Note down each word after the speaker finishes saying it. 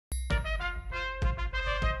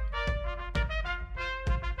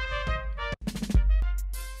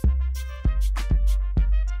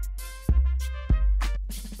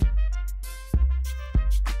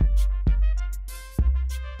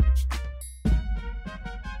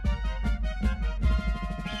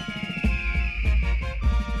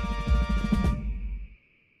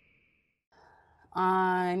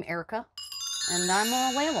I'm Ericka, and I'm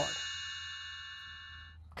a landlord.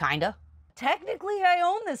 Kinda. Technically, I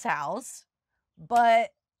own this house,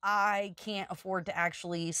 but I can't afford to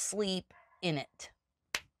actually sleep in it.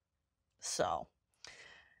 So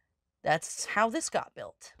that's how this got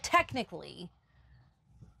built. Technically,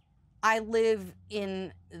 I live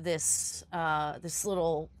in this this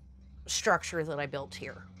little structure that I built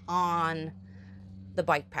here on the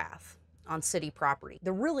bike path on city property.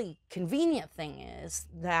 The really convenient thing is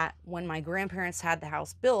that when my grandparents had the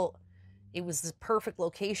house built, it was the perfect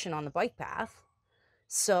location on the bike path.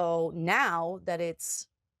 So now that it's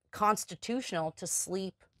constitutional to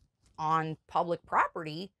sleep on public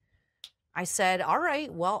property, I said, all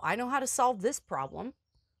right, well, I know how to solve this problem.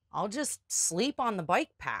 I'll just sleep on the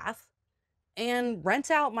bike path and rent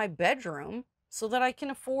out my bedroom so that I can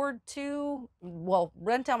afford to, well,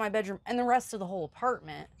 rent out my bedroom and the rest of the whole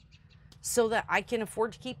apartment so that I can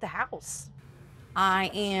afford to keep the house.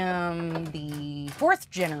 I am the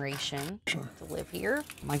 4th generation to live here.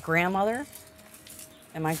 My grandmother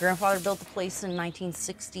and my grandfather built the place in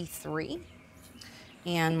 1963.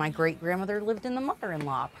 And my great-grandmother lived in the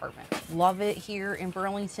mother-in-law apartment. Love it here in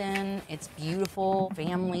Burlington. It's beautiful,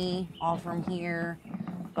 family, all from here.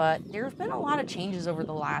 But there's been a lot of changes over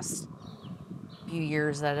the last few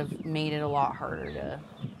years that have made it a lot harder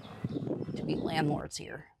to be landlords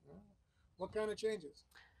here. What kind of changes?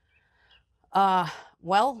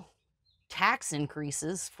 Well, tax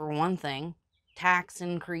increases for one thing. Tax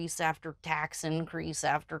increase after tax increase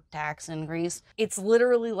after tax increase. It's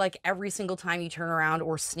literally like every single time you turn around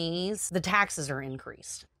or sneeze, the taxes are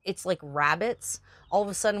increased. It's like rabbits. All of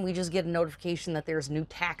a sudden we just get a notification that there's new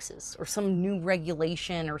taxes or some new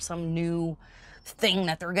regulation or some new thing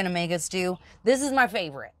that they're gonna make us do. This is my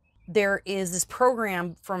favorite. There is this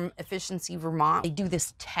program from Efficiency Vermont. They do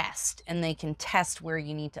this test and they can test where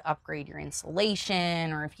you need to upgrade your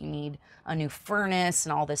insulation or if you need a new furnace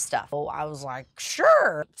and all this stuff. So I was like,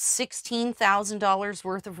 sure. $16,000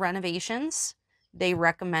 worth of renovations. They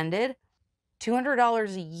recommended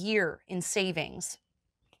 $200 a year in savings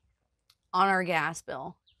on our gas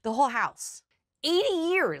bill. The whole house. 80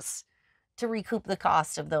 years to recoup the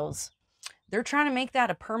cost of those. They're trying to make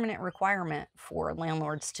that a permanent requirement for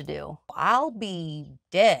landlords to do. I'll be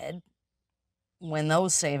dead when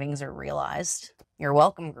those savings are realized. You're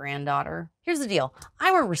welcome, granddaughter. Here's the deal.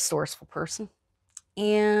 I'm a resourceful person,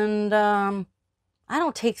 and I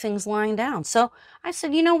don't take things lying down. So I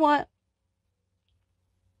said, you know what?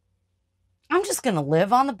 I'm just going to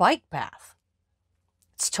live on the bike path.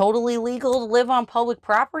 It's totally legal to live on public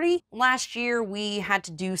property. Last year, we had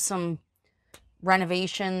to do some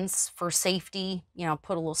renovations for safety, you know,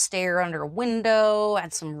 put a little stair under a window,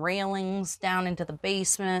 add some railings down into the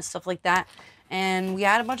basement, stuff like that. And we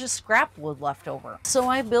had a bunch of scrap wood left over. So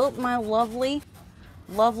I built my lovely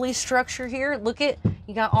structure here. Look at,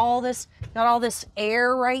 you got all this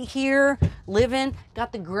air right here, living,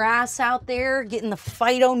 got the grass out there, getting the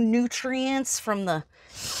phytonutrients from the,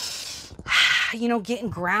 you know, getting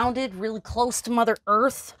grounded really close to Mother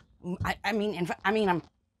Earth. I mean, I'm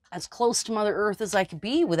as close to Mother Earth as I could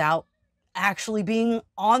be without actually being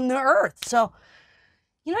on the earth. So,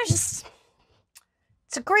 you know, it's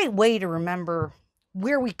a great way to remember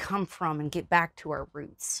where we come from and get back to our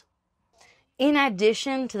roots. In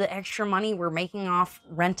addition to the extra money we're making off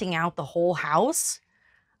renting out the whole house,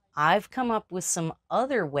 I've come up with some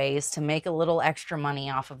other ways to make a little extra money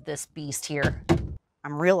off of this beast here.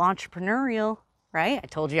 I'm real entrepreneurial, right? I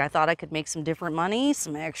told you I thought I could make some different money,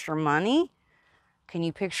 some extra money. Can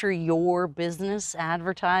you picture your business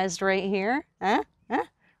advertised right here? Huh?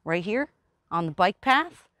 Right here on the bike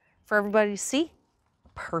path for everybody to see?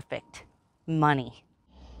 Perfect. Money.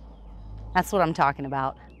 That's what I'm talking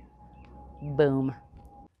about. Boom.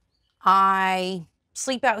 I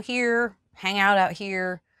sleep out here, hang out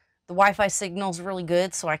here. The Wi-Fi signal's really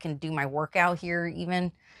good, so I can do my workout here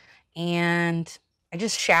even. And I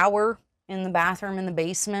just shower in the bathroom in the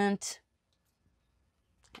basement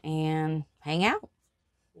and hang out.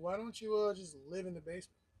 Why don't you just live in the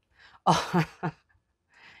basement? Oh,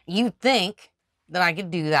 you'd think that I could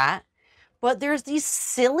do that, but there's these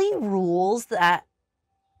silly rules that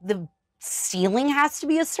the ceiling has to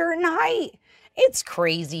be a certain height. It's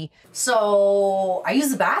crazy. So I use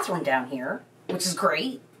the bathroom down here, which is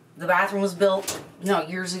great. The bathroom was built, you know,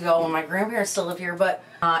 years ago when my grandparents still live here, but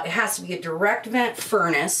it has to be a direct vent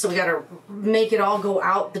furnace, so we got to make it all go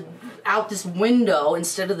out this window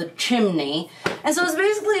instead of the chimney. And so it's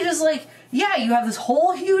basically just like, yeah, you have this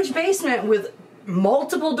whole huge basement with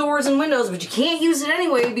multiple doors and windows, but you can't use it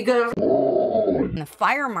anyway because... And the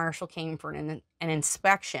fire marshal came for an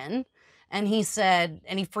inspection, And he said,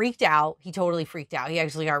 and he freaked out. He totally freaked out. He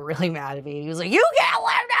actually got really mad at me. He was like, you can't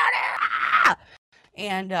live down here. Ah!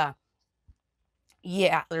 And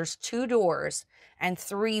yeah, there's 2 doors and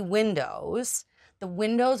 3 windows. The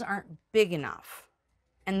windows aren't big enough.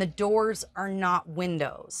 And the doors are not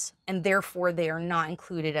windows. And therefore, they are not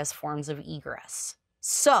included as forms of egress.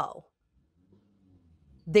 So,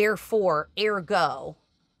 therefore, ergo,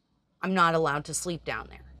 I'm not allowed to sleep down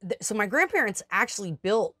there. So my grandparents actually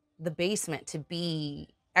built the basement to be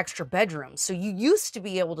extra bedrooms. So you used to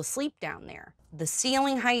be able to sleep down there. The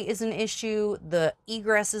ceiling height is an issue, the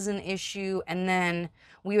egress is an issue, and then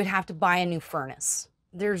we would have to buy a new furnace.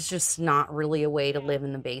 There's just not really a way to live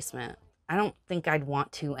in the basement. I don't think I'd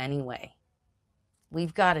want to anyway.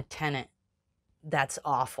 We've got a tenant that's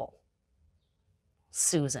awful.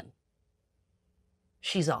 Susan.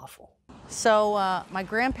 She's awful. So my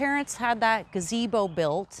grandparents had that gazebo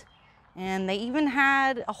built, and they even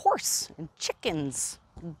had a horse and chickens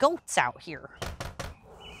and goats out here.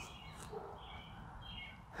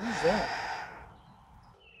 Who's that?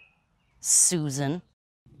 Susan.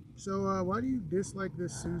 So why do you dislike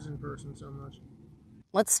this Susan person so much?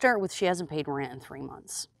 Let's start with she hasn't paid rent in 3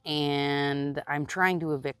 months, and I'm trying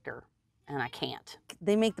to evict her, and I can't.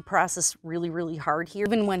 They make the process really, really hard here.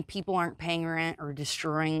 Even when people aren't paying rent or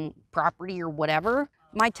destroying property or whatever,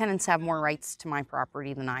 my tenants have more rights to my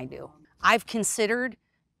property than I do. I've considered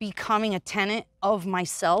becoming a tenant of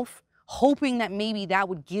myself, hoping that maybe that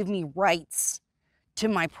would give me rights to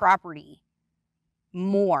my property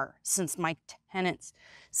more, since my tenants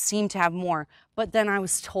seem to have more. But then I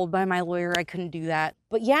was told by my lawyer I couldn't do that.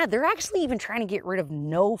 But yeah, they're actually even trying to get rid of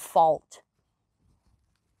no-fault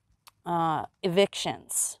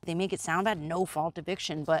evictions. They make it sound bad, no-fault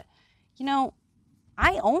eviction, but you know,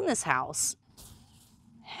 I own this house.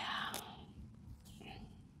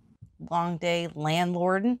 Long day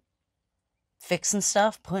landlording, fixing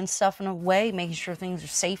stuff, putting stuff in a way, making sure things are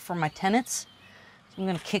safe for my tenants. So I'm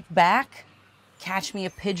gonna kick back, catch me a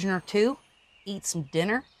pigeon or 2, eat some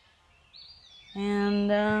dinner,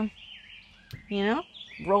 and you know,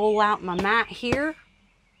 roll out my mat here,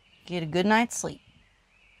 get a good night's sleep.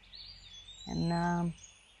 And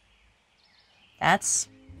that's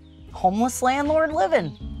homeless landlord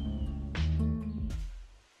living.